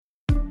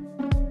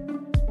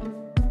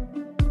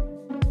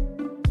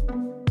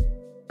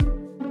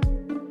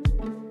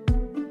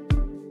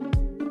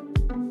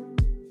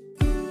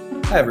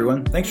Hi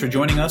everyone, thanks for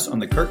joining us on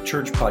the Kirk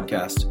Church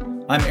Podcast.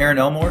 I'm Aaron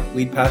Elmore,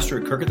 lead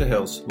pastor at Kirk at the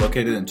Hills,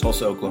 located in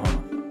Tulsa,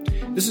 Oklahoma.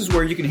 This is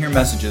where you can hear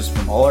messages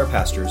from all our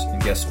pastors and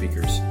guest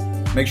speakers.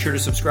 Make sure to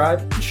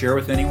subscribe and share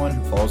with anyone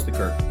who follows the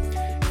Kirk.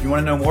 If you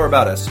want to know more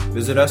about us,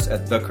 visit us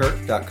at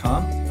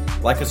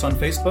thekirk.com, like us on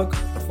Facebook,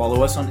 or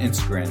follow us on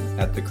Instagram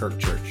at The Kirk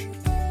Church.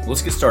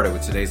 Let's get started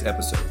with today's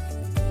episode.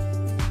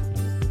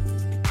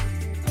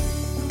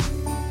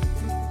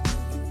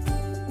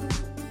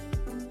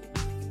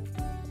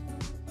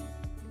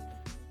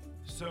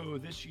 So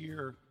this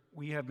year,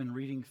 we have been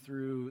reading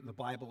through the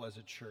Bible as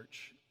a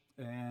church,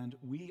 and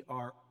we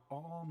are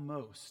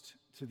almost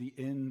to the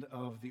end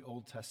of the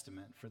Old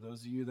Testament. For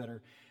those of you that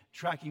are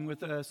tracking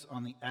with us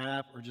on the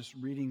app or just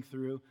reading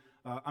through,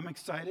 I'm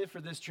excited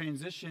for this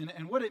transition.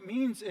 And what it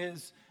means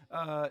is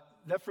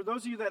that for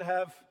those of you that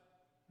have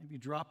maybe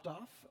dropped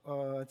off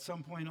at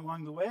some point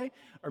along the way,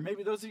 or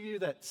maybe those of you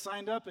that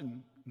signed up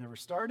and never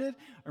started,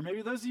 or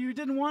maybe those of you who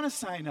didn't want to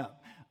sign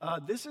up,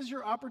 this is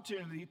your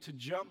opportunity to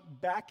jump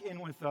back in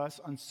with us.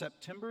 On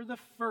September the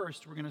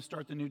 1st, we're going to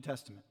start the New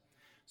Testament.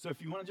 So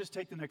if you want to just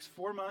take the next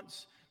 4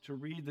 months to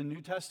read the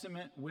New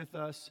Testament with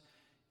us,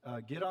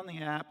 get on the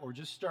app or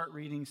just start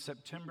reading.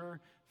 September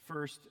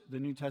 1st, the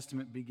New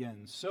Testament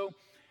begins. So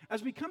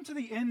as we come to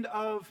the end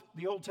of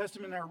the Old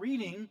Testament in our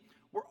reading,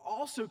 we're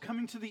also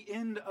coming to the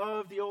end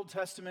of the Old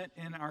Testament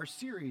in our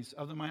series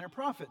of the Minor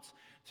Prophets.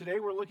 Today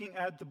we're looking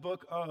at the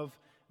book of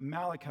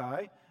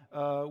Malachi,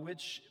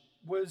 which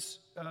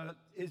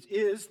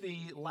is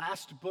the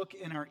last book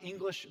in our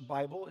English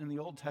Bible in the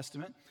Old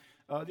Testament.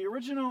 The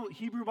original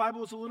Hebrew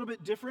Bible is a little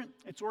bit different.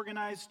 It's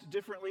organized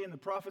differently, and the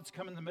prophets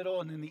come in the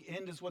middle, and then the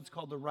end is what's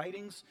called the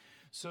writings.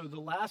 So the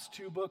last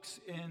two books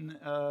in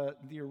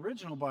the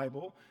original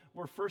Bible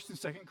were 1st and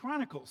 2nd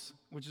Chronicles,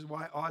 which is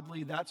why,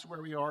 oddly, that's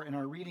where we are in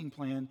our reading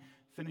plan,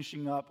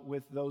 finishing up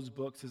with those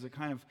books as a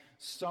kind of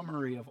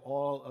summary of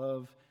all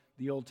of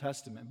the Old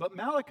Testament. But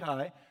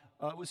Malachi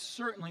was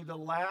certainly the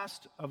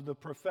last of the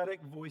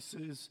prophetic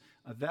voices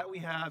that we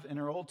have in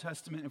our Old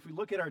Testament. If we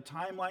look at our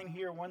timeline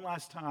here one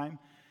last time,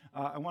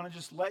 I want to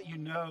just let you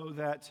know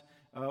that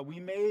we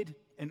made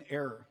an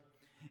error.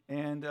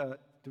 And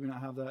do we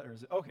not have that? Or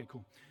is it? Okay,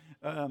 cool.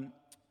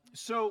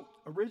 So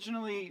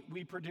originally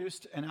we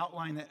produced an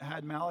outline that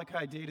had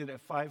Malachi dated at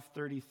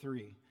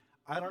 533.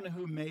 I don't know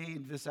who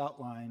made this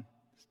outline,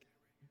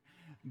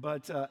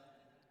 but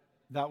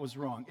that was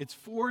wrong. It's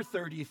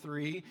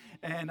 433,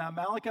 and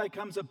Malachi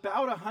comes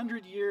about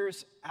 100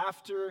 years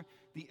after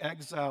the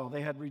exile.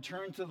 They had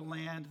returned to the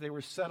land. They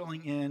were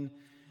settling in,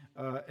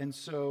 and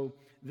so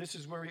this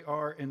is where we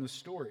are in the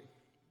story.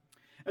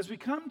 As we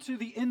come to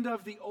the end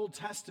of the Old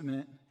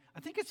Testament, I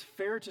think it's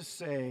fair to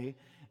say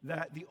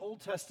that the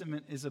Old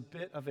Testament is a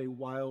bit of a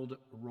wild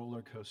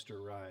roller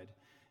coaster ride.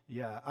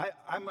 Yeah,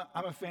 I'm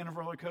a fan of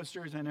roller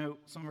coasters. I know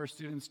some of our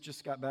students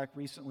just got back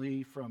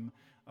recently from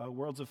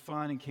Worlds of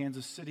Fun in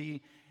Kansas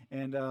City,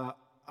 and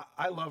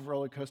I love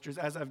roller coasters.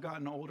 As I've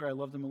gotten older, I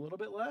love them a little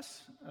bit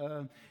less.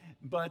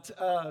 But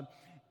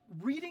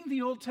reading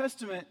the Old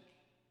Testament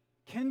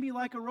can be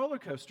like a roller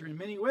coaster in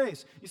many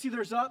ways. You see,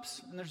 there's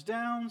ups and there's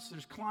downs,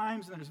 there's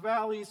climbs and there's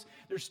valleys,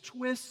 there's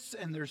twists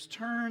and there's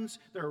turns,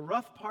 there are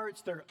rough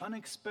parts, there are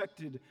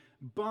unexpected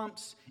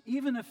bumps,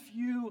 even a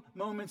few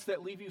moments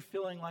that leave you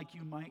feeling like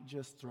you might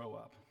just throw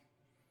up.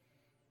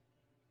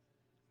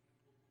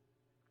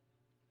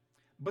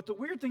 But the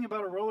weird thing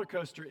about a roller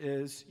coaster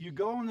is you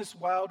go on this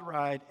wild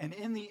ride, and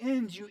in the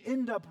end, you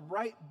end up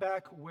right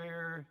back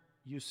where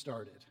you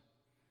started.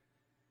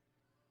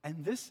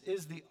 And this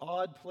is the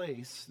odd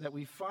place that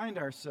we find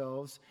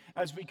ourselves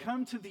as we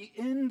come to the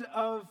end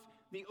of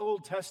the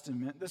Old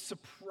Testament. The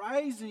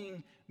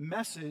surprising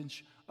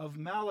message of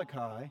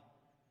Malachi,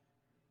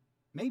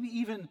 maybe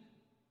even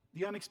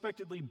the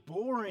unexpectedly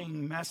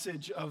boring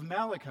message of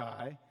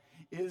Malachi,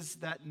 is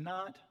that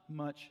not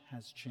much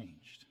has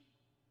changed.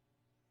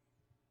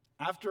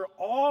 After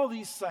all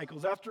these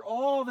cycles, after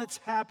all that's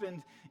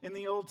happened in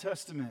the Old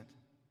Testament,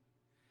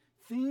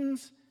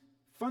 things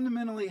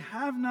fundamentally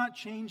have not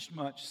changed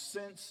much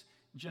since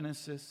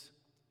Genesis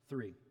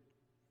 3.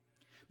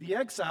 The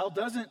exile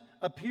doesn't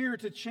appear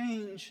to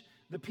change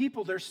the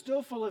people. They're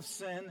still full of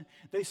sin.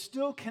 They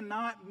still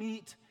cannot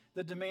meet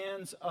the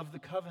demands of the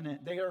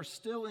covenant. They are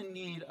still in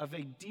need of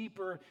a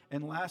deeper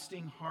and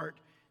lasting heart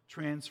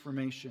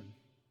transformation.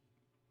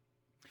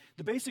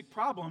 The basic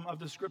problem of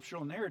the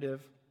scriptural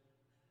narrative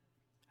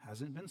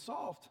hasn't been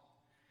solved.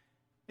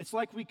 It's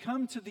like we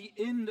come to the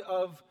end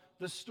of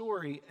the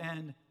story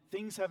and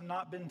things have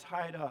not been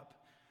tied up.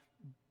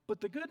 But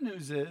the good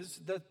news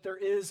is that there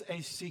is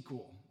a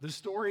sequel. The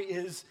story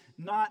is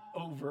not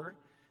over.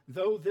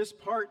 Though this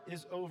part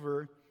is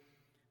over,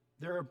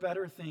 there are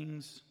better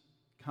things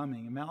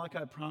coming. And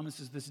Malachi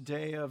promises this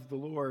day of the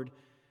Lord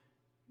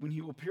when he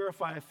will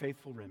purify a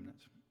faithful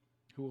remnant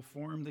who will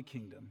form the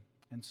kingdom.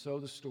 And so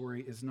the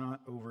story is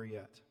not over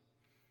yet.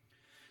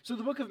 So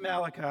the book of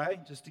Malachi,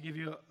 just to give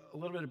you a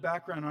little bit of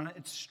background on it,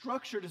 it's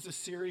structured as a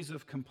series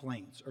of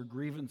complaints or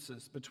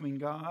grievances between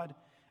God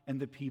and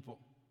the people.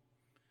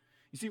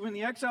 You see, when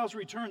the exiles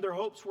returned, their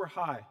hopes were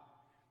high.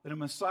 that a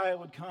Messiah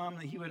would come,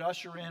 that he would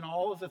usher in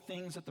all of the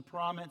things that the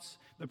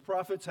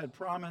prophets had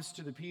promised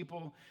to the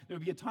people. There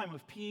would be a time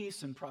of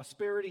peace and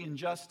prosperity and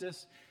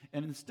justice.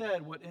 And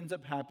instead, what ends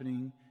up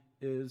happening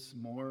is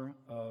more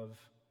of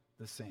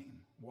the same.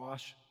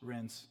 Wash,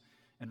 rinse,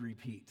 and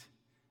repeat.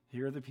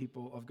 Here the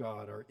people of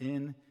God are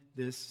in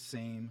this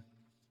same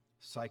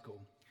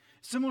cycle.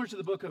 Similar to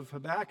the book of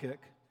Habakkuk,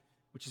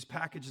 which is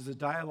packaged as a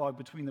dialogue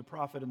between the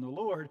prophet and the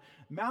Lord,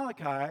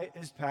 Malachi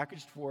is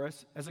packaged for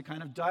us as a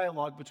kind of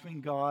dialogue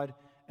between God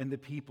and the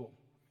people.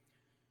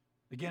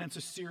 Again, it's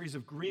a series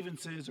of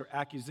grievances or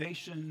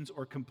accusations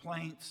or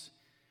complaints.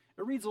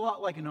 It reads a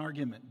lot like an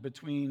argument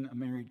between a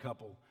married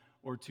couple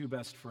or two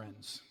best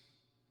friends.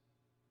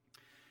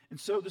 And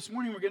so this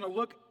morning we're going to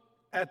look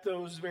at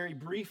those very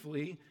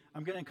briefly.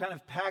 I'm going to kind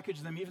of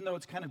package them, even though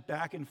it's kind of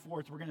back and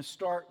forth. We're going to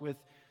start with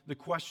the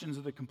questions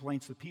or the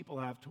complaints the people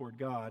have toward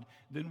God.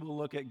 Then we'll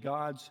look at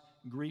God's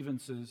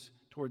grievances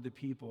toward the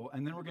people.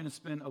 And then we're going to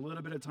spend a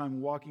little bit of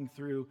time walking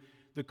through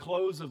the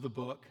close of the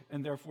book,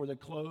 and therefore the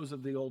close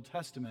of the Old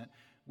Testament,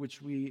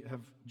 which we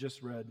have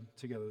just read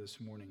together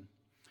this morning.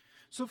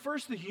 So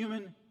first, the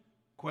human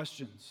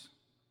questions.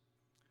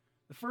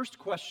 The first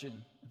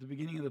question at the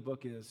beginning of the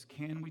book is,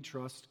 can we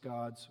trust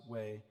God's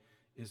way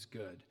is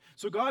good?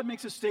 So God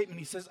makes a statement.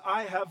 He says,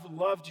 I have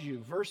loved you.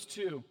 Verse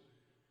 2.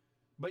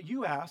 But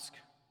you ask,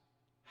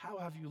 how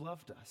have you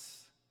loved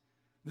us?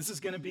 This is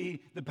going to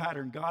be the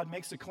pattern. God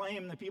makes a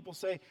claim, and the people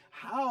say,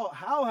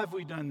 how have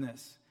we done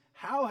this?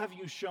 How have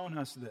you shown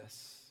us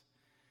this?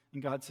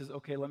 And God says,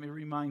 okay, let me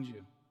remind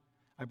you.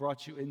 I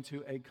brought you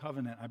into a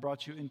covenant. I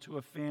brought you into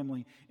a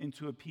family,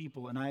 into a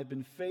people, and I have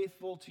been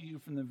faithful to you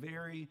from the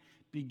very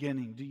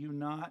beginning. Do you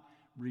not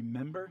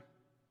remember?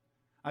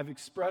 I've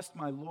expressed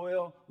my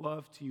loyal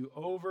love to you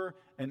over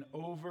and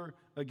over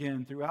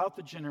again throughout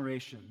the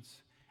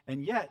generations.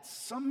 And yet,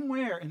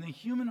 somewhere in the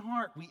human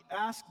heart, we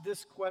ask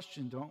this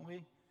question, don't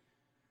we?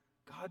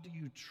 God, do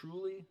you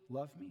truly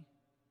love me?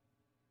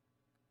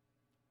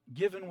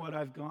 Given what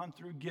I've gone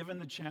through, given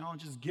the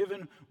challenges,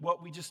 given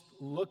what we just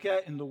look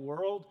at in the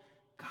world,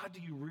 God,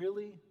 do you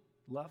really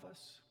love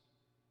us?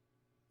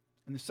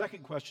 And the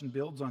second question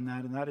builds on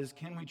that, and that is,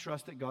 can we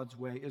trust that God's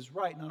way is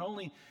right? Not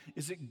only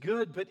is it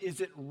good, but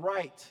is it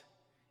right?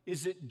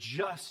 Is it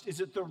just? Is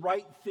it the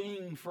right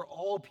thing for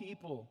all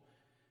people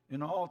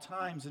in all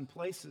times and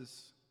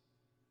places?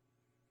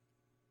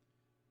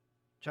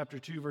 Chapter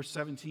 2, verse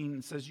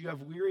 17 says, you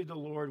have wearied the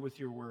Lord with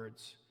your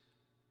words.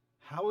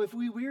 How have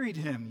we wearied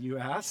him, you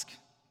ask?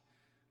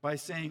 By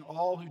saying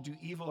all who do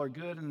evil are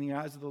good in the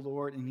eyes of the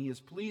Lord, and he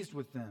is pleased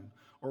with them.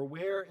 Or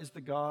where is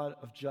the God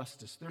of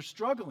justice? They're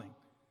struggling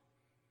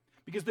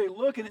because they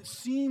look and it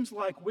seems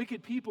like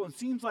wicked people, and it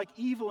seems like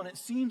evil, and it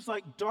seems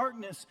like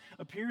darkness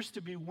appears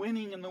to be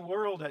winning in the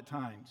world at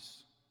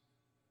times.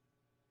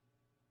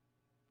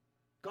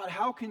 God,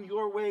 how can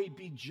your way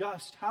be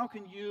just? How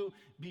can you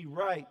be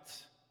right?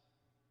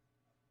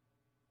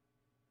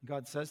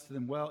 God says to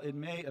them, well, it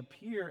may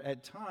appear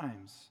at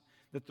times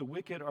that the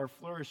wicked are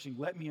flourishing.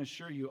 Let me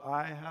assure you,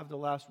 I have the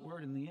last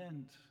word in the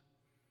end.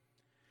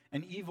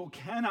 And evil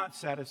cannot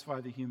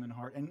satisfy the human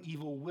heart, and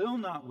evil will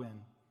not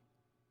win.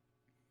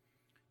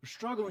 They're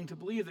struggling to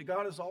believe that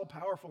God is all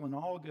powerful and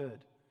all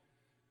good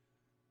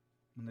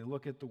when they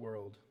look at the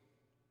world.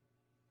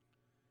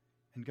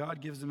 And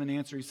God gives them an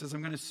answer. He says,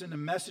 I'm going to send a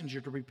messenger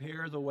to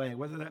prepare the way.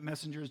 Whether that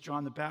messenger is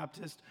John the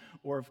Baptist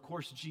or, of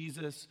course,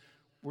 Jesus,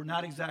 we're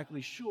not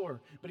exactly sure.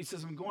 But he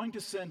says, I'm going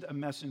to send a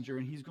messenger,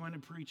 and he's going to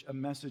preach a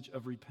message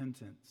of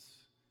repentance.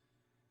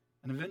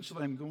 And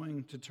eventually I'm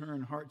going to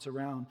turn hearts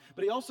around.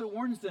 But he also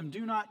warns them,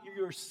 do not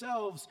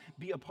yourselves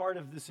be a part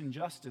of this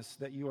injustice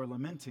that you are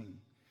lamenting.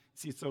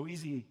 See, it's so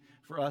easy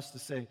for us to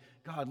say,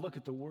 God, look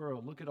at the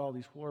world. Look at all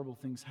these horrible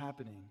things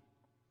happening.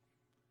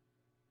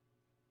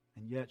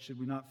 And yet, should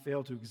we not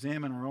fail to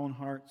examine our own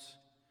hearts?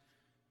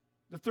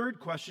 The third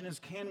question is,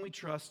 can we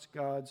trust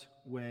God's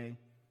way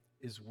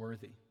is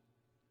worthy?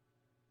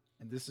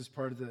 And this is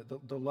part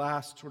of the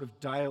last sort of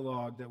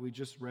dialogue that we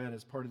just read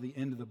as part of the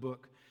end of the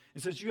book.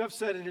 It says, you have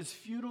said it is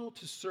futile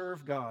to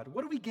serve God.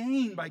 What do we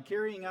gain by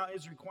carrying out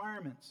his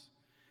requirements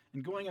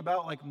and going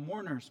about like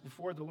mourners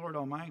before the Lord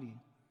Almighty?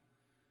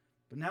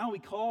 But now we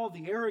call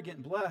the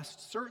arrogant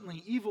blessed.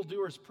 Certainly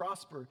evildoers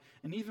prosper,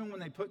 and even when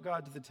they put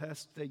God to the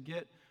test, they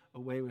get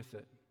away with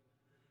it.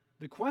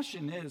 The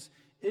question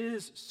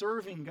is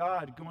serving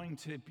God going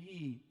to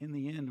be, in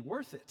the end,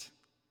 worth it?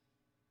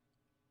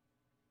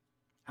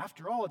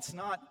 After all, it's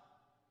not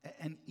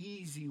an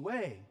easy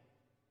way.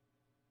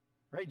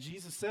 Right?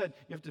 Jesus said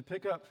you have to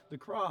pick up the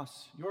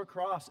cross, your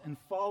cross, and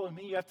follow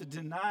me. You have to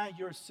deny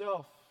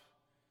yourself.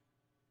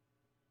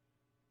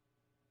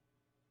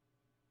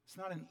 It's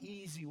not an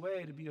easy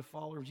way to be a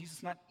follower of Jesus.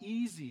 It's not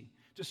easy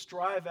to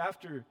strive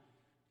after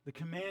the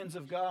commands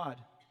of God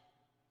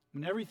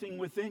when everything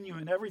within you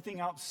and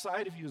everything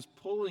outside of you is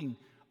pulling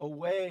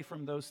away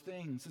from those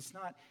things. It's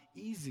not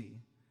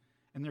easy.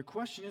 And their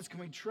question is, can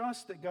we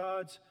trust that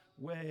God's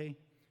way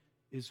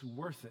is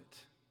worth it?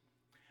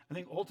 I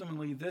think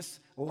ultimately this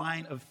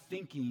line of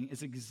thinking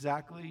is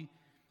exactly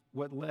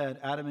what led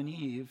Adam and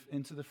Eve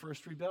into the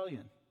first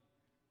rebellion.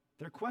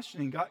 They're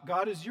questioning,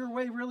 God, is your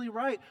way really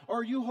right? Or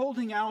are you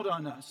holding out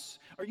on us?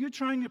 Are you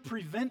trying to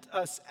prevent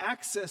us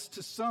access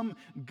to some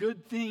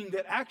good thing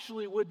that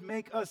actually would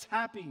make us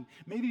happy?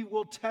 Maybe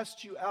we'll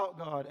test you out,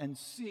 God, and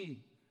see.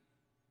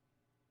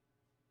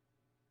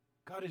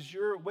 God, is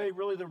your way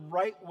really the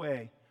right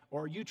way?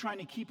 Or are you trying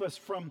to keep us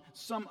from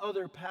some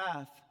other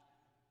path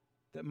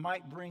that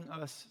might bring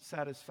us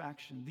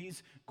satisfaction?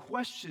 These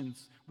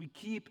questions, we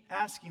keep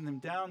asking them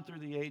down through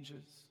the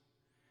ages.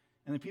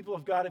 And the people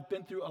of God have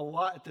been through a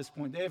lot at this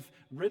point. They have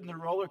ridden the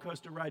roller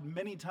coaster ride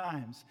many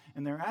times,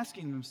 and they're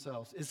asking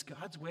themselves, is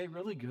God's way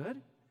really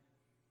good?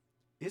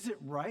 Is it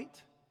right?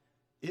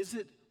 Is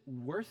it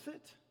worth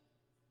it?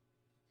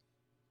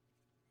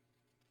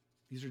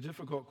 These are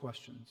difficult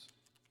questions.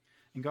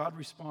 And God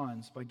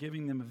responds by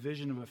giving them a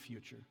vision of a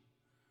future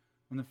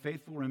when the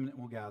faithful remnant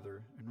will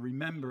gather and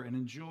remember and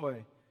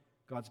enjoy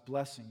God's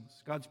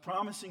blessings. God's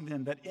promising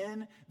them that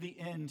in the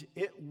end,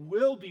 it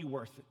will be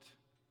worth it.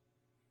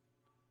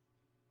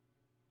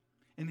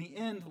 In the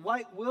end,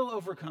 light will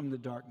overcome the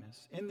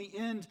darkness. In the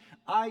end,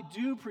 I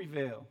do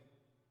prevail.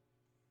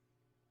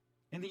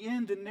 In the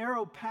end, the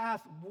narrow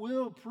path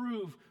will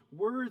prove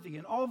worthy.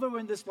 And although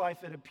in this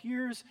life it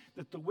appears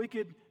that the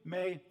wicked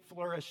may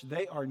flourish,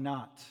 they are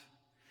not.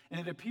 And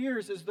it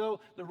appears as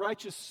though the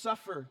righteous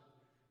suffer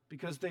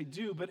because they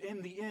do. But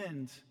in the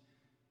end,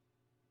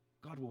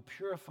 God will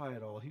purify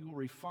it all. He will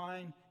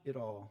refine it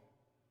all.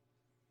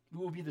 We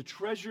will be the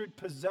treasured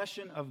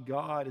possession of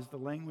God, is the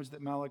language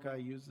that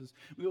Malachi uses.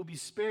 We will be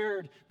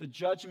spared the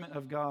judgment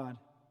of God.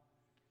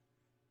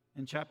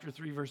 In chapter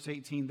 3, verse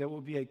 18, there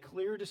will be a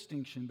clear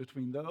distinction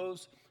between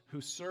those who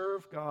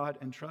serve God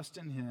and trust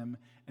in Him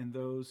and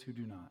those who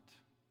do not.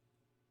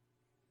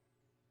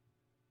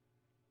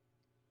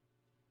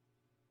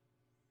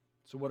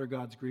 So what are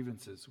God's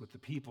grievances with the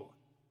people?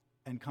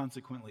 And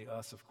consequently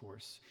us, of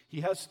course.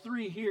 He has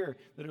three here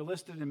that are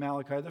listed in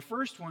Malachi. The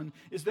first one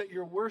is that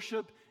your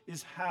worship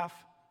is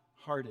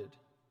half-hearted.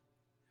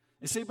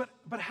 They say,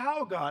 but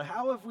how, God?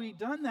 How have we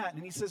done that?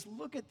 And he says,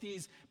 look at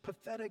these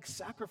pathetic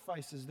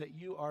sacrifices that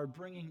you are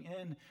bringing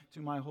in to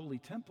my holy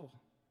temple.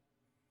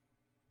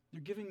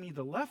 You're giving me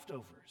the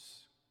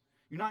leftovers.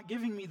 You're not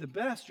giving me the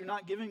best. You're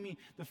not giving me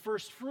the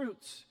first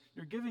fruits.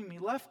 You're giving me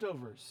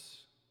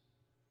leftovers.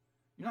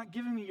 You're not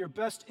giving me your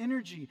best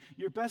energy,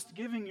 your best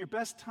giving, your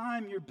best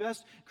time, your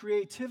best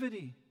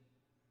creativity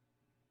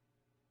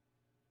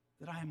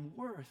that I am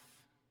worth.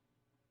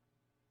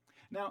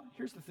 Now,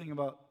 here's the thing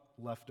about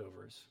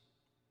leftovers.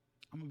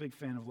 I'm a big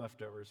fan of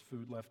leftovers,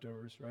 food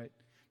leftovers, right?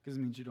 Because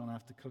it means you don't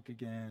have to cook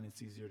again.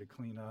 It's easier to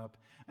clean up.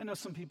 I know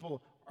some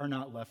people are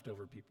not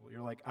leftover people.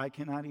 You're like, I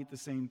cannot eat the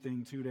same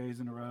thing 2 days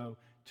in a row,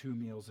 2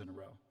 meals in a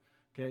row,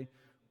 okay?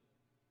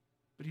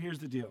 But here's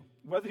the deal.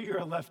 Whether you're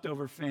a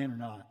leftover fan or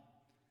not,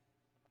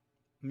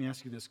 let me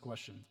ask you this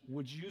question.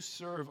 Would you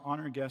serve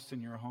honored guests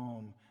in your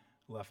home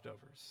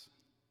leftovers?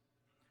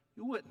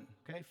 You wouldn't,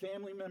 okay?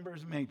 Family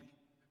members, maybe,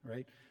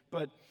 right?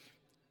 But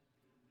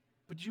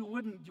you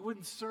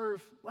wouldn't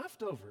serve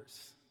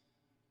leftovers.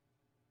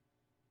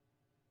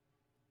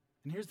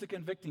 And here's the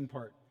convicting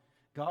part.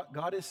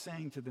 God is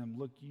saying to them,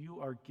 look, you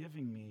are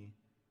giving me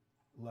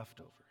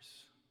leftovers.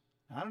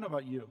 Now, I don't know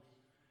about you.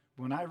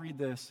 When I read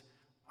this,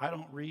 I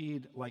don't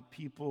read like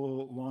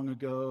people long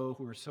ago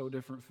who are so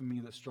different from me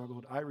that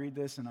struggled. I read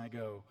this and I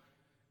go,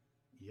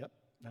 yep,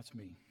 that's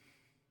me.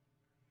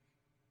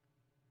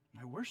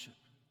 My worship.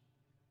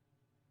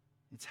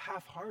 It's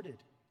half-hearted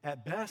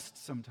at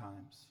best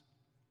sometimes.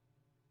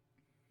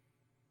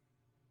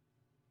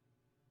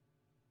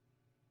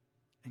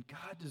 And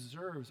God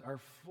deserves our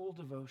full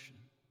devotion,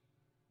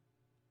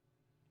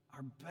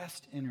 our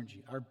best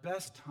energy, our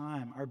best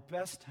time, our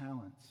best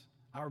talents,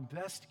 our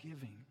best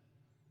giving.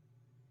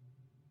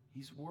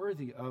 He's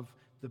worthy of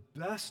the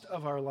best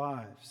of our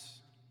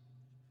lives.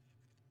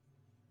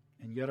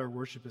 And yet our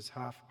worship is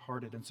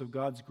half-hearted. And so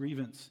God's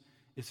grievance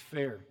is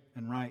fair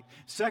and right.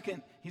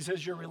 Second, he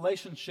says your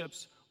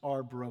relationships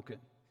are broken.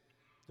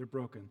 They're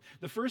broken.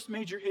 The first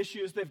major issue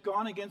is they've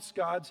gone against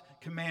God's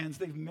commands.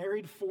 They've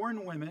married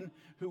foreign women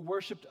who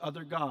worshiped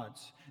other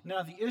gods.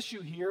 Now, the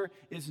issue here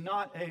is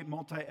not a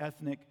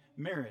multi-ethnic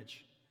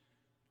marriage.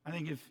 I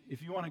think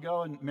if you want to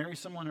go and marry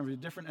someone of a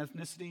different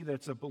ethnicity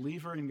that's a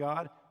believer in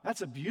God,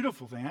 that's a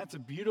beautiful thing. That's a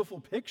beautiful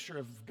picture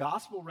of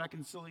gospel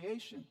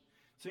reconciliation.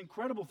 It's an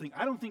incredible thing.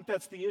 I don't think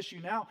that's the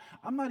issue now.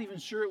 I'm not even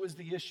sure it was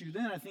the issue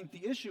then. I think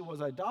the issue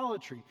was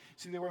idolatry.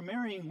 See, they were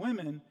marrying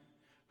women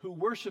who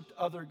worshiped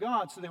other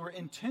gods, so they were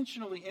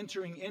intentionally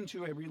entering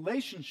into a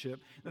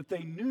relationship that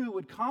they knew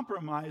would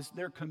compromise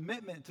their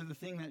commitment to the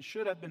thing that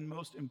should have been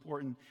most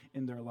important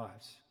in their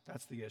lives.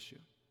 That's the issue.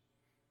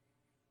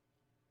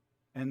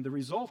 And the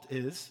result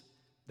is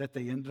that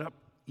they ended up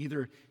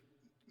either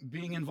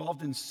being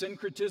involved in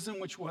syncretism,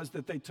 which was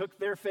that they took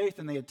their faith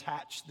and they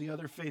attached the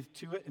other faith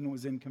to it and it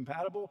was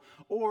incompatible,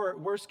 or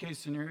worst case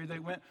scenario, they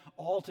went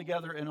all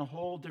together in a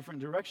whole different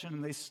direction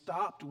and they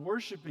stopped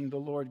worshiping the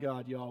Lord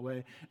God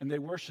Yahweh and they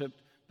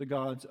worshiped the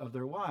gods of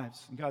their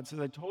wives. And God says,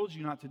 I told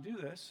you not to do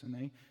this, and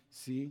they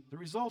see the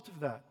result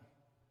of that.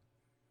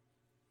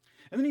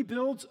 And then he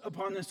builds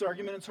upon this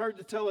argument. It's hard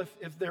to tell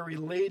if they're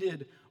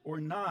related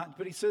or not,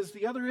 but he says,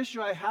 the other issue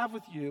I have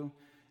with you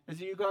is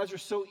that you guys are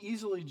so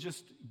easily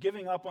just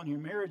giving up on your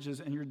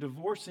marriages, and you're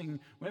divorcing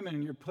women,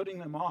 and you're putting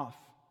them off.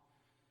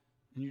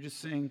 And you're just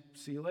saying,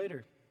 see you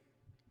later.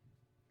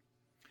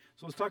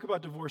 So let's talk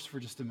about divorce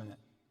for just a minute,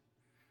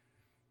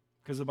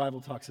 because the Bible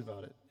talks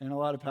about it. And a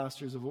lot of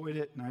pastors avoid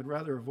it, and I'd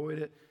rather avoid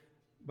it,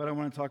 but I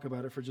want to talk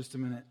about it for just a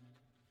minute.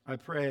 I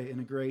pray in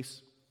a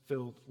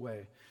grace-filled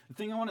way. The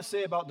thing I want to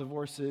say about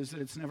divorce is that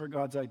it's never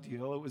God's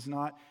ideal. It was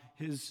not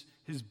his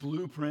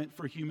blueprint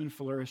for human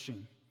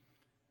flourishing.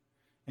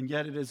 And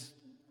yet it is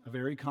a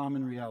very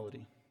common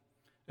reality.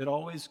 It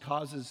always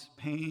causes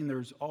pain.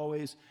 There's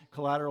always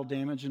collateral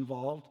damage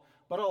involved.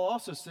 But I'll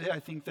also say, I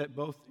think that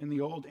both in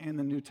the Old and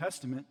the New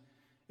Testament,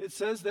 it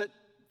says that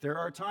there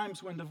are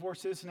times when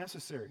divorce is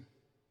necessary.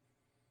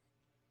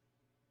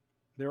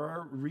 There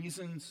are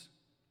reasons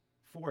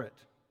for it.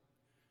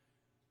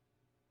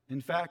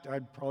 In fact,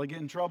 I'd probably get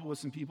in trouble with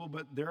some people,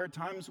 but there are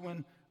times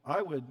when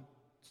I would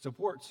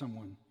support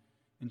someone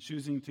in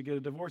choosing to get a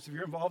divorce. If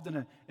you're involved in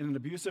an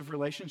abusive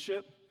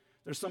relationship,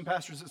 there's some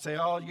pastors that say,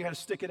 oh, you got to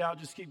stick it out,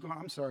 just keep going.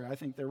 I'm sorry, I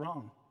think they're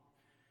wrong.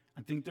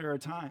 I think there are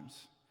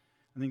times.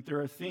 I think there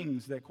are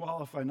things that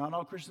qualify. Not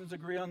all Christians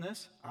agree on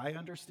this. I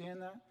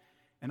understand that.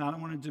 And I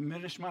don't want to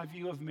diminish my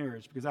view of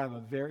marriage, because I have a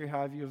very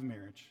high view of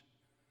marriage.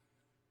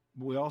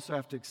 But we also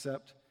have to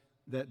accept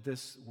that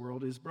this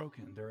world is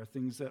broken. There are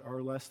things that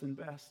are less than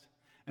best.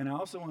 And I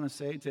also want to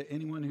say to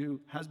anyone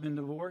who has been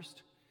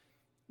divorced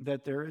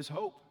that there is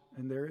hope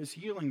and there is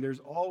healing. There's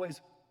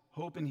always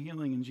hope and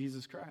healing in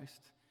Jesus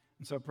Christ.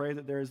 And so I pray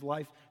that there is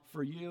life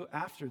for you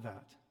after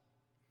that.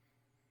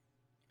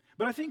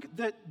 But I think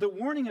that the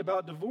warning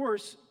about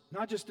divorce,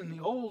 not just in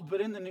the Old,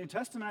 but in the New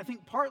Testament, I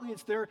think partly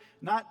it's there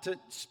not to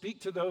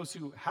speak to those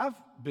who have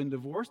been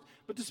divorced,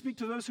 but to speak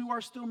to those who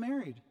are still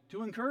married,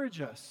 to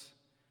encourage us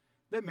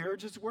that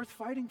marriage is worth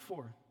fighting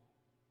for.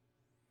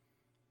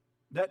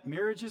 That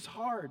marriage is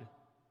hard,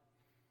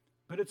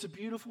 but it's a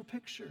beautiful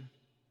picture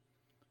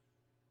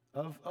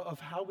of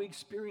how we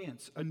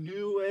experience a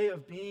new way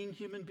of being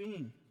human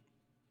being.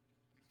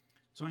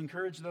 So I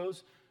encourage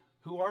those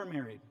who are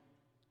married,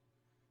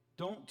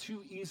 don't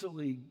too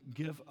easily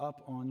give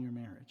up on your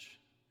marriage.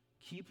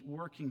 Keep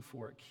working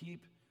for it.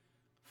 Keep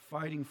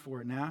fighting for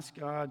it. And ask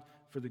God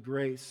for the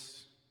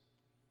grace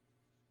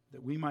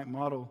that we might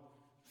model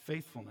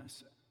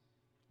faithfulness,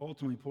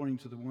 ultimately pointing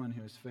to the one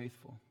who is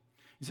faithful.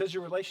 He says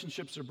your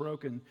relationships are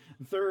broken.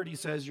 And third, he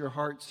says your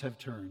hearts have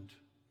turned.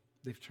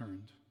 They've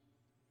turned.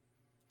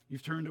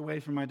 You've turned away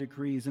from my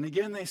decrees. And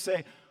again, they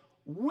say,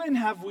 when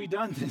have we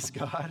done this,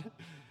 God?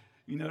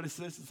 You notice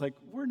this? It's like,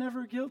 we're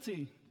never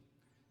guilty.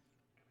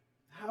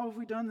 How have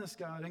we done this,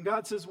 God? And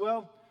God says,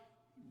 well,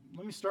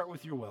 let me start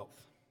with your wealth,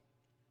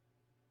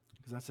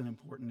 because that's an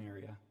important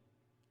area.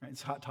 Right?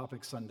 It's Hot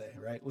Topic Sunday,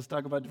 right? Let's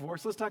talk about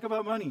divorce. Let's talk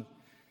about money.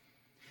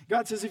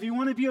 God says, if you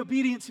want to be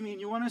obedient to me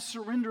and you want to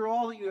surrender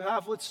all that you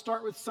have, let's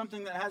start with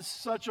something that has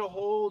such a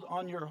hold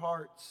on your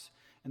hearts,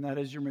 and that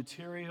is your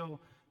material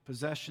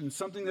possessions,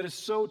 something that is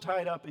so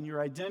tied up in your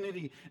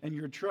identity and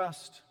your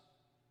trust.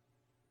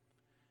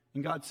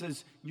 And God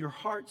says, your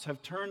hearts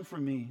have turned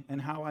from me, and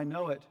how I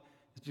know it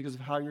is because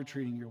of how you're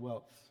treating your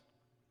wealth.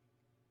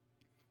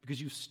 Because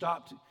you've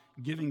stopped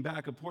giving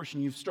back a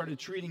portion. You've started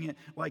treating it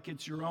like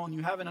it's your own.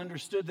 You haven't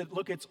understood that,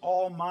 look, it's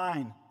all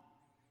mine.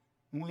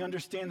 And we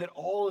understand that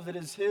all of it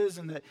is His,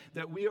 and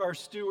that we are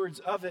stewards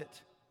of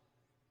it.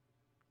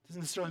 It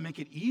doesn't necessarily make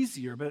it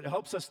easier, but it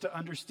helps us to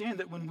understand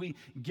that when we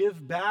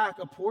give back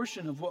a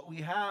portion of what we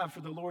have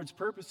for the Lord's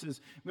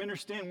purposes, we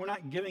understand we're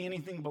not giving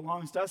anything that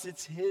belongs to us.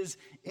 It's His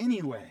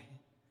anyway.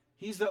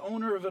 He's the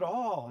owner of it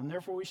all. And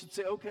therefore we should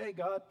say, okay,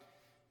 God,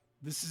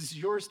 this is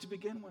yours to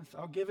begin with.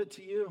 I'll give it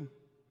to you.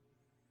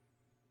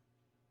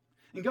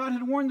 And God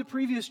had warned the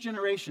previous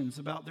generations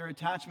about their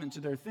attachment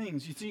to their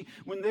things. You see,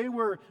 when they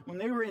were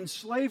in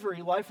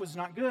slavery, life was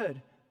not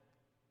good.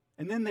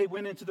 And then they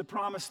went into the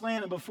promised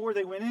land, and before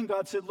they went in,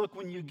 God said, look,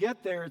 when you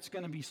get there, it's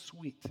going to be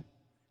sweet.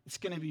 It's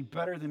going to be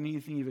better than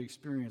anything you've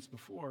experienced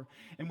before.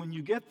 And when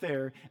you get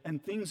there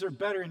and things are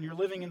better and you're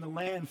living in the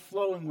land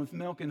flowing with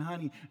milk and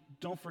honey,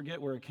 don't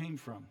forget where it came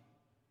from.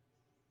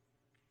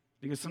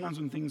 Because sometimes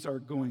when things are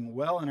going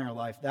well in our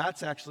life,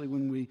 that's actually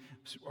when we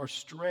are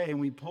stray and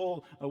we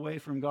pull away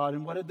from God.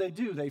 And what did they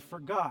do? They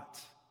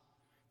forgot.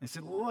 They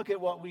said, look at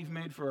what we've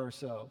made for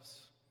ourselves.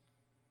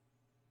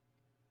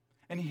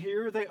 And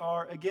here they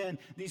are again,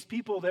 these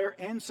people, their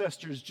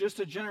ancestors, just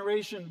a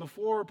generation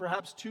before,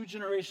 perhaps 2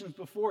 generations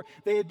before,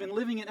 they had been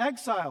living in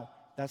exile.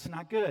 That's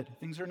not good.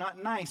 Things are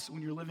not nice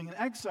when you're living in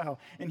exile.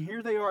 And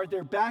here they are,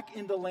 they're back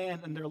in the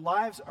land, and their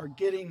lives are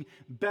getting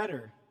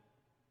better.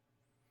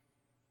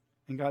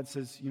 And God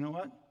says, you know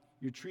what?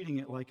 You're treating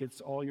it like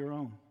it's all your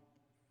own.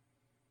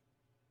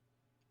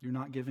 You're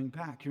not giving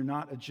back. You're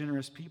not a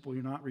generous people.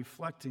 You're not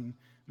reflecting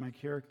my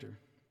character.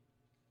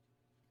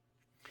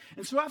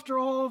 And so after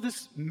all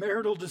this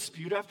marital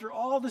dispute, after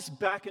all this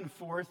back and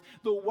forth,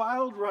 the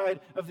wild ride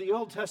of the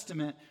Old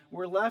Testament,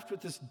 we're left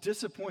with this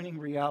disappointing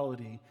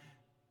reality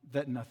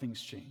that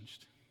nothing's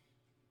changed.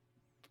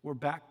 We're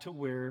back to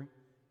where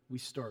we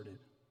started.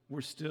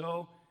 We're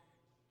still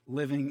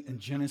living in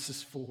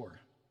Genesis 4.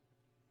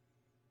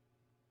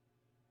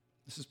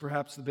 This is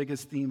perhaps the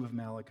biggest theme of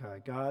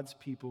Malachi. God's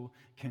people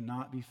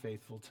cannot be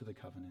faithful to the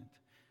covenant.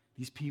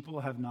 These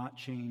people have not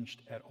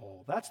changed at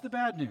all. That's the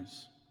bad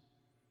news.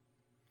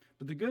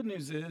 But the good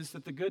news is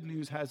that the good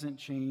news hasn't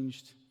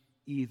changed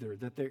either,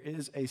 that there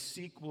is a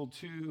sequel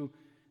to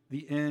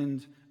the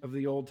end of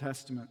the Old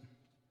Testament.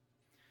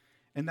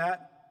 And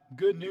that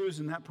good news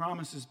and that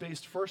promise is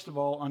based, first of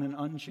all, on an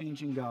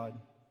unchanging God.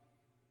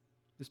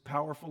 This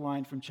powerful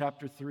line from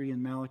chapter 3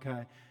 in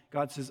Malachi,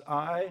 God says,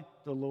 I,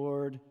 the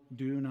Lord,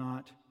 do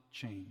not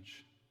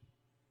change.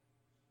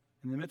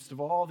 In the midst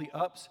of all the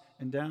ups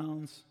and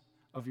downs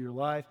of your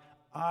life,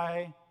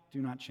 I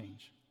do not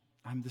change.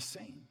 I'm the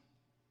same.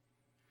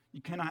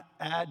 You cannot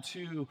add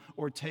to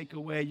or take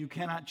away. You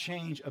cannot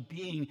change a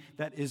being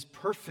that is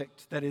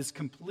perfect, that is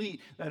complete,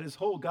 that is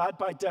whole. God,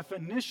 by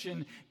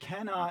definition,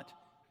 cannot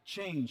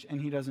change, and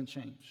he doesn't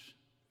change.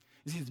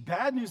 You see, it's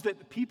bad news that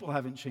the people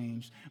haven't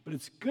changed, but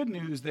it's good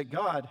news that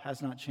God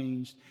has not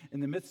changed in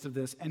the midst of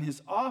this, and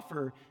his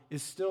offer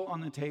is still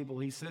on the table.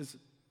 He says,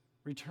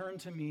 return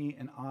to me,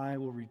 and I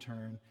will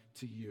return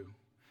to you.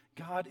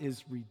 God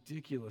is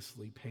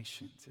ridiculously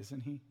patient,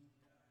 isn't he?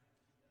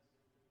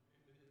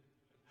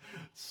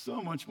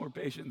 So much more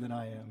patient than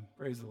I am.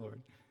 Praise the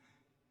Lord.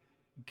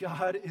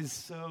 God is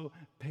so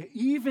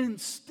even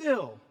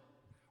still,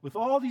 with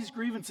all these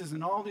grievances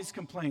and all these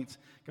complaints,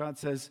 God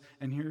says,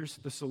 and here's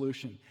the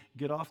solution.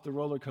 Get off the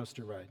roller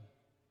coaster ride.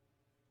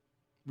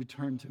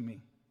 Return to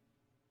me.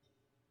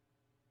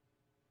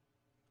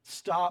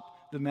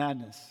 Stop the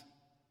madness.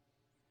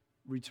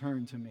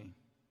 Return to me.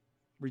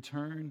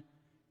 Return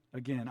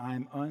again. I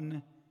am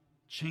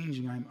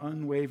unchanging. I am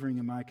unwavering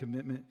in my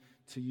commitment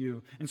to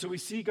you. And so we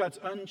see God's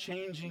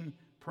unchanging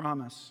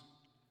promise.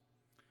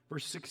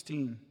 Verse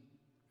 16.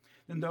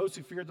 Then those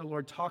who feared the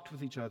Lord talked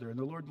with each other, and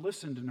the Lord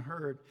listened and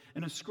heard,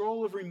 and a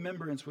scroll of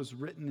remembrance was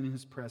written in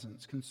his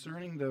presence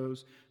concerning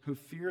those who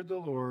feared the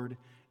Lord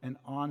and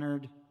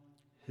honored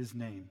his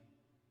name.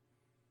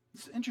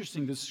 It's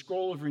interesting, this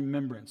scroll of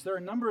remembrance. There are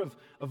a number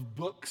of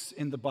books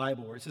in the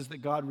Bible where it says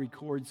that God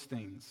records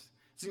things.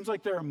 It seems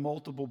like there are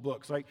multiple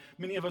books. Like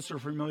many of us are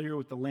familiar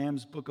with the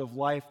Lamb's Book of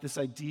Life, this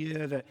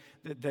idea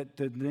that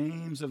the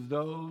names of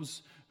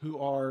those who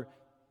are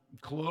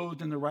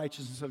clothed in the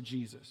righteousness of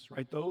Jesus,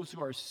 right? Those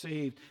who are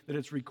saved, that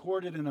it's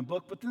recorded in a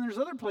book. But then there's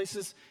other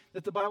places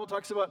that the Bible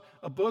talks about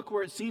a book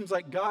where it seems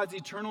like God's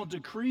eternal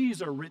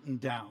decrees are written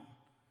down.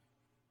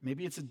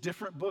 Maybe it's a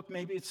different book.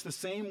 Maybe it's the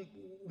same.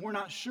 We're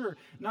not sure.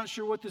 Not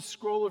sure what this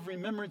scroll of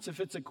remembrance, if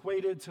it's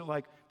equated to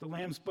like the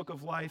Lamb's Book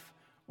of Life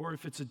or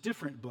if it's a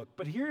different book.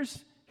 But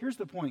here's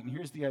the point, and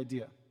here's the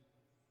idea.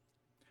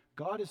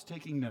 God is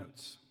taking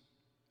notes.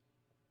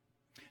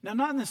 Now,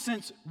 not in the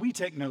sense we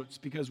take notes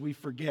because we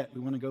forget.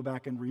 We want to go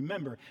back and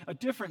remember. A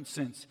different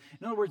sense.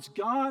 In other words,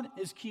 God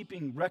is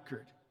keeping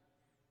record.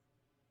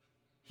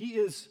 He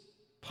is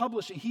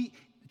publishing.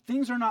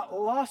 Things are not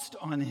lost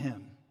on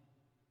him.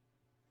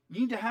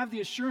 You need to have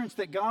the assurance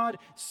that God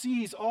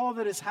sees all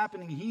that is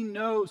happening. He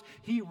knows.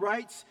 He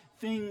writes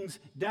things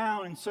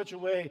down in such a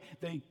way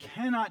they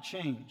cannot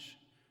change.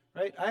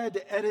 Right? I had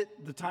to edit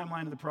the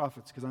timeline of the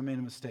prophets because I made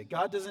a mistake.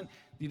 God doesn't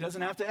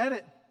have to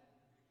edit.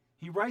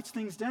 He writes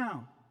things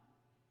down.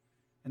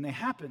 And they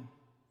happen. And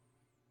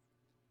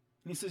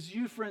he says,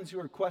 you friends who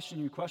are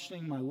questioning, you're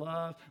questioning my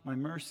love, my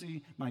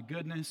mercy, my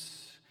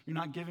goodness. You're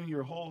not giving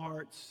your whole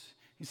hearts.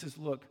 He says,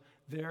 look,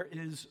 there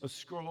is a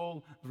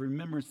scroll of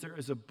remembrance. There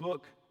is a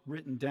book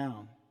written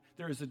down.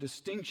 There is a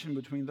distinction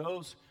between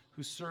those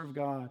who serve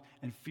God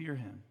and fear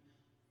him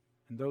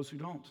and those who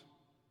don't.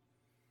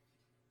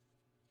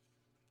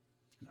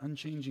 An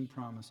unchanging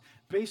promise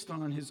based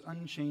on his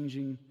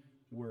unchanging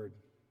word.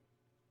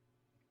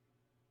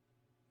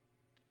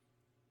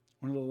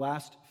 One of the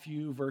last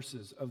few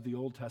verses of the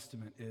Old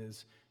Testament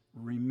is,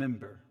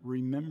 remember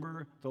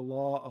the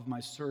law of my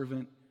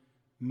servant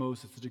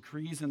Moses, the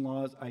decrees and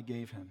laws I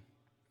gave him.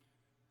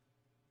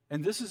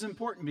 And this is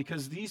important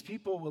because these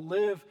people will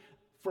live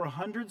for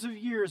hundreds of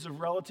years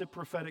of relative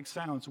prophetic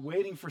silence,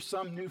 waiting for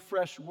some new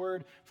fresh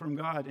word from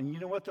God. And you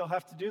know what they'll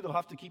have to do? They'll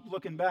have to keep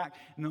looking back,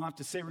 and they'll have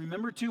to say,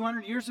 remember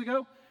 200 years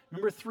ago?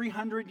 Remember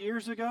 300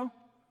 years ago?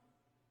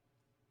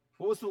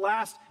 What was the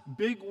last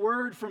big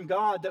word from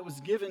God that was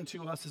given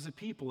to us as a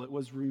people? It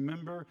was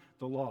remember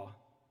the law.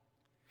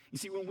 You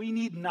see, when we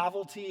need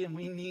novelty and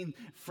we need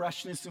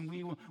freshness and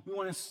we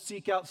want to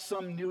seek out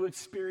some new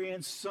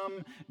experience,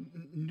 some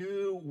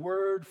new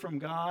word from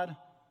God,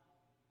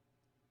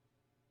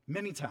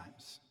 many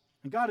times,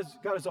 and God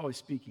is always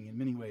speaking in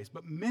many ways,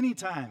 but many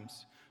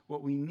times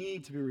what we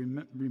need to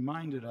be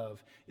reminded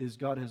of is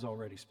God has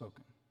already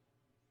spoken.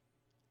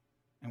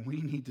 And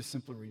we need to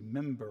simply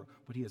remember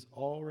what he has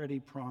already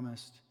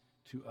promised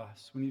to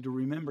us. We need to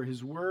remember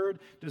his word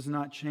does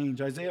not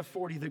change. Isaiah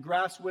 40, the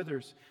grass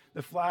withers,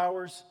 the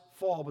flowers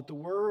fall, but the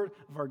word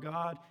of our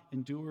God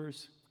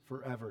endures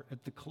forever.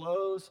 At the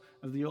close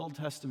of the Old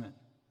Testament,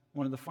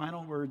 one of the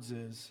final words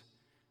is,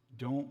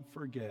 don't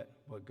forget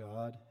what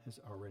God has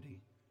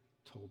already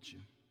told you.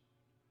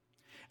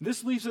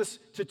 This leaves us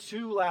to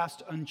two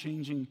last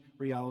unchanging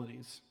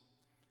realities.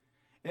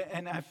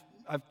 And I've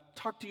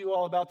talked to you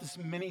all about this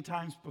many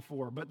times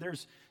before, but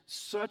there's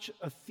such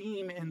a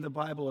theme in the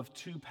Bible of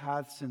two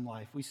paths in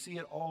life. We see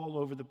it all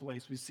over the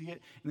place. We see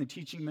it in the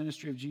teaching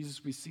ministry of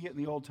Jesus. We see it in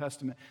the Old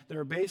Testament.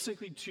 There are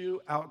basically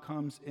two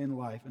outcomes in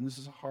life, and this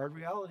is a hard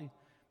reality,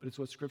 but it's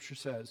what Scripture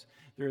says.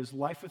 There is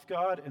life with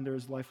God, and there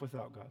is life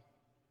without God.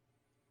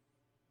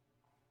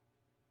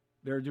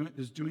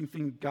 There's doing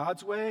things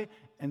God's way,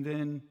 and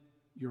then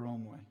your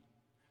own way.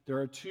 There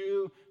are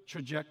two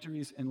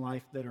trajectories in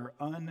life that are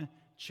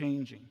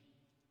unchanging.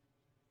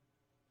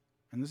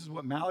 And this is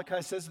what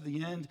Malachi says at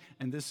the end,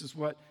 and this is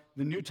what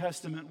the New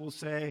Testament will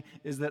say,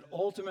 is that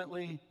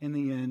ultimately, in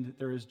the end,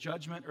 there is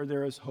judgment or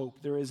there is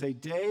hope. There is a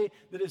day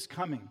that is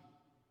coming,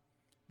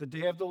 the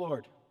day of the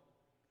Lord.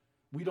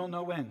 We don't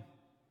know when,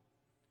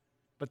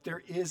 but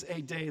there is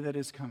a day that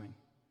is coming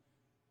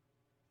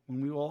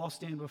when we will all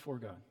stand before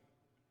God.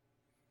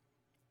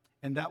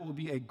 And that will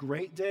be a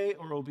great day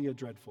or it will be a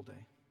dreadful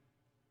day.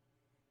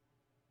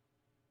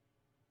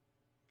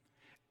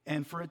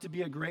 And for it to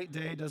be a great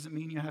day doesn't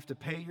mean you have to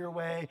pay your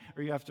way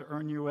or you have to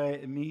earn your way.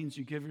 It means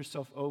you give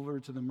yourself over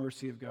to the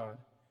mercy of God.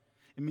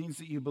 It means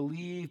that you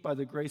believe by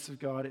the grace of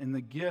God in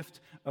the gift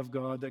of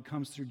God that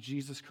comes through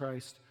Jesus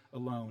Christ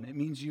alone. It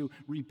means you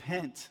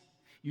repent.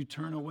 You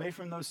turn away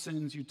from those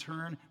sins. You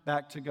turn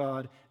back to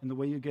God. And the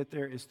way you get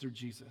there is through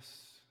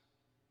Jesus.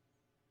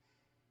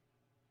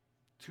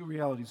 Two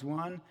realities.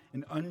 One,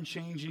 an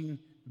unchanging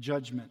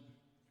judgment.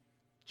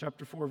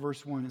 Chapter 4,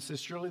 verse 1. It says,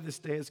 surely this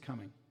day is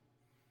coming.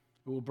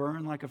 It will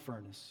burn like a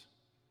furnace.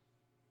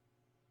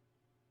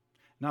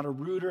 Not a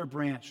root or a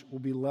branch will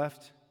be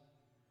left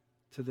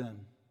to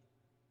them.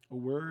 A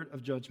word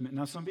of judgment.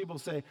 Now, some people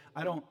say,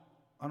 I don't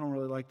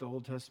really like the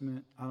Old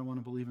Testament. I don't want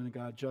to believe in a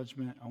God of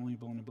judgment. I only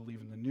want to believe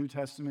in the New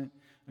Testament,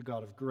 a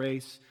God of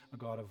grace, a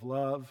God of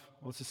love.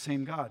 Well, it's the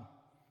same God.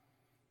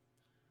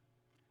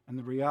 And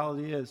the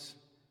reality is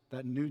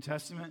that New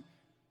Testament,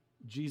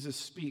 Jesus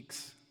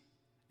speaks.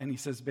 And he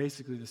says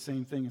basically the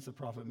same thing as the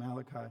prophet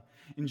Malachi.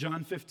 In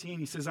John 15,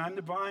 he says, I'm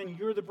the vine,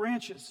 you're the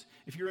branches.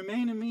 If you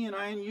remain in me and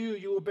I in you,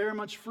 you will bear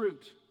much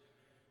fruit.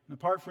 And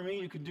apart from me,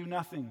 you can do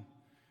nothing.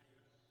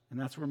 And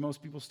that's where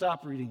most people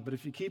stop reading. But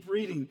if you keep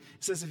reading,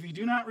 it says, if you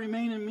do not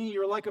remain in me,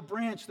 you're like a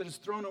branch that is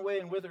thrown away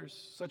and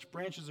withers. Such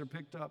branches are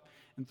picked up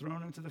and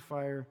thrown into the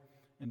fire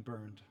and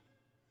burned.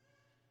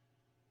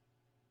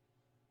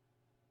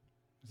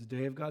 It's the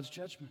day of God's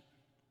judgment.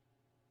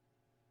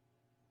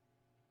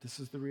 This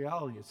is the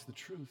reality. It's the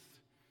truth.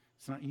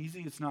 It's not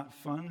easy. It's not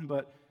fun,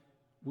 but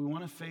we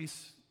want to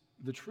face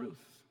the truth.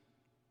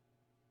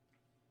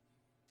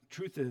 The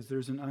truth is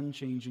there's an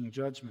unchanging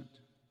judgment.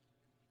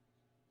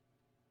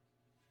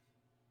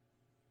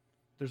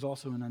 There's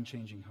also an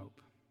unchanging hope.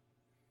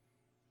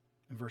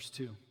 In verse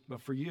 2,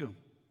 but for you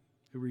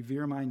who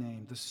revere my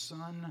name, the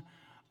Son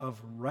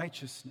of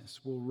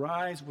righteousness will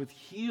rise with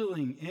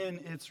healing in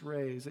its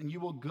rays, and you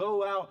will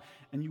go out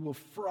and you will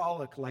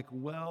frolic like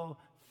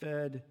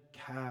well-fed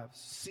calves.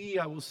 See,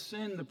 I will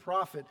send the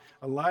prophet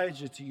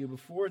Elijah to you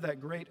before that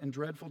great and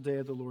dreadful day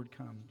of the Lord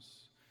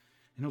comes.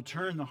 And he'll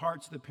turn the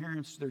hearts of the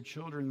parents to their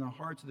children, and the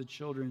hearts of the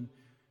children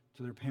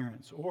to their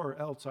parents. Or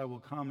else I will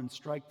come and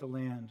strike the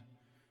land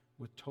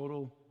with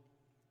total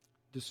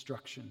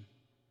destruction.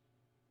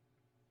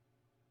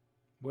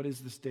 What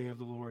is this day of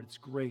the Lord? It's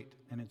great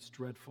and it's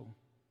dreadful.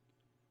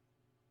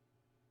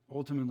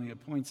 Ultimately,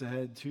 it points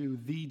ahead to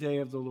the day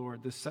of the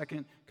Lord, the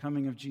second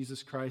coming of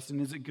Jesus Christ. And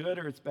is it good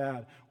or it's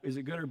bad? Is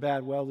it good or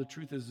bad? Well, the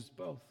truth is it's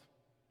both.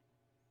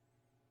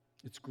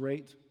 It's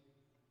great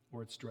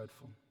or it's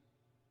dreadful.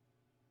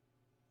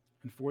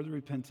 And for the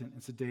repentant,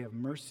 it's a day of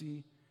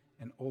mercy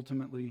and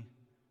ultimately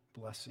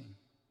blessing.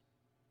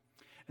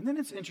 And then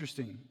it's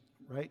interesting,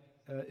 right?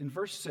 In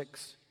verse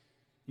 6,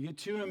 you get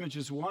two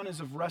images. One is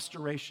of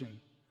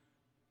restoration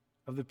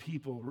of the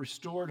people,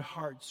 restored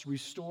hearts,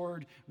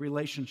 restored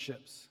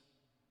relationships.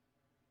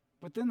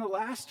 But then the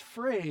last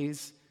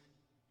phrase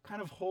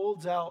kind of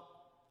holds out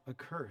a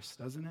curse,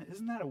 doesn't it?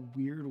 Isn't that a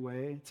weird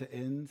way to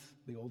end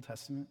the Old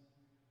Testament?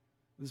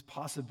 This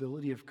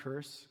possibility of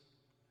curse.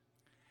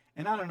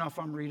 And I don't know if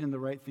I'm reading the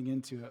right thing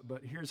into it,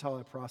 but here's how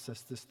I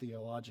process this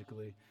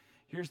theologically.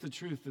 Here's the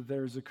truth, that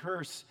there's a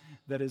curse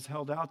that is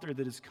held out there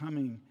that is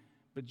coming,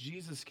 but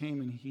Jesus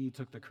came and he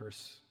took the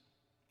curse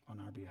on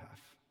our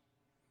behalf.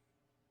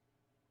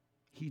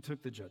 He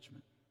took the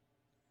judgment.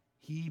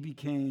 He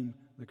became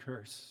the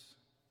curse.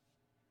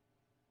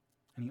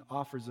 And he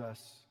offers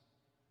us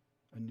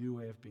a new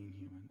way of being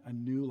human, a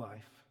new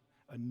life,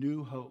 a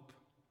new hope.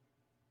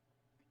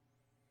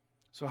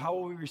 So how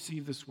will we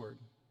receive this word?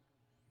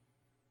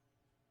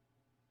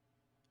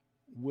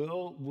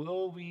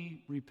 Will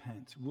we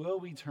repent? Will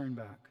we turn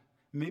back?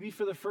 maybe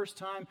for the first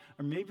time,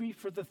 or maybe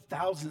for the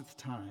 1,000th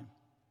time,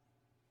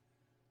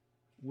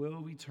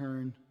 will we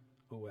turn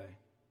away?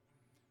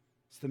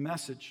 It's the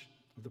message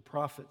of the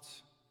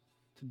prophets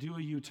to do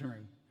a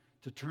U-turn,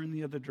 to turn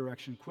the other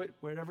direction. Quit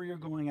whatever you're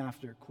going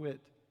after. Quit.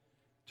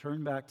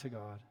 Turn back to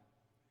God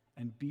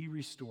and be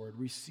restored.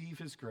 Receive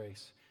his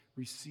grace.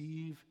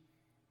 Receive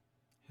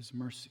his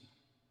mercy.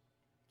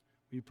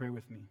 Will you pray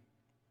with me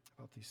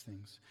about these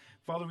things?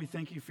 Father, we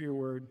thank you for your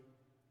word.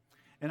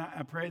 And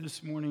I pray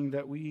this morning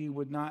that we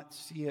would not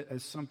see it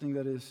as something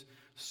that is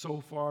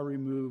so far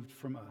removed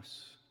from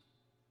us.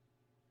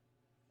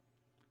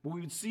 But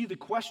we would see the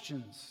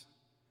questions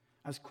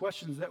as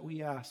questions that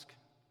we ask.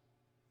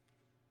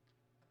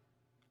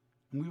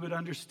 And we would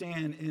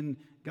understand in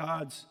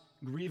God's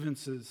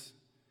grievances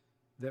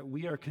that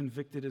we are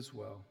convicted as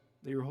well.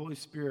 That your Holy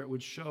Spirit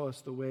would show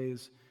us the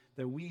ways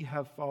that we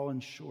have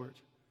fallen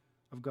short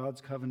of God's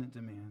covenant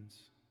demands.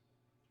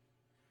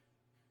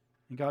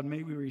 And God,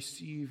 may we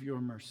receive your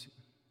mercy.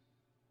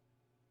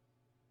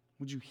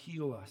 Would you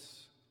heal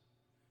us?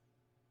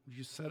 Would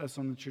you set us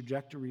on the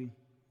trajectory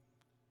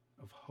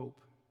of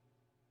hope?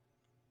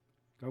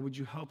 God, would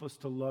you help us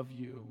to love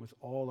you with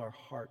all our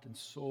heart and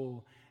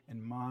soul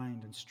and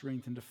mind and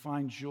strength, and to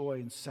find joy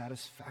and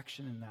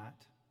satisfaction in that?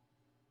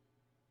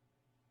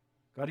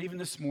 God, even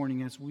this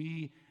morning, as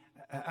we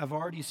have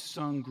already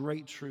sung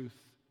great truth,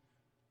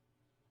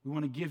 we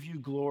want to give you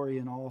glory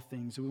in all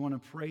things. We want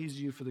to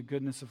praise you for the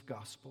goodness of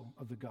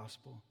the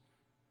gospel.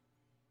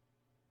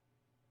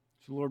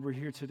 So, Lord, we're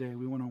here today.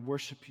 We want to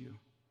worship you,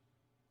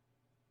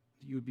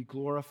 that you would be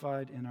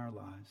glorified in our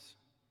lives.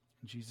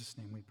 In Jesus'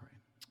 name we pray.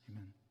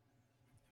 Amen.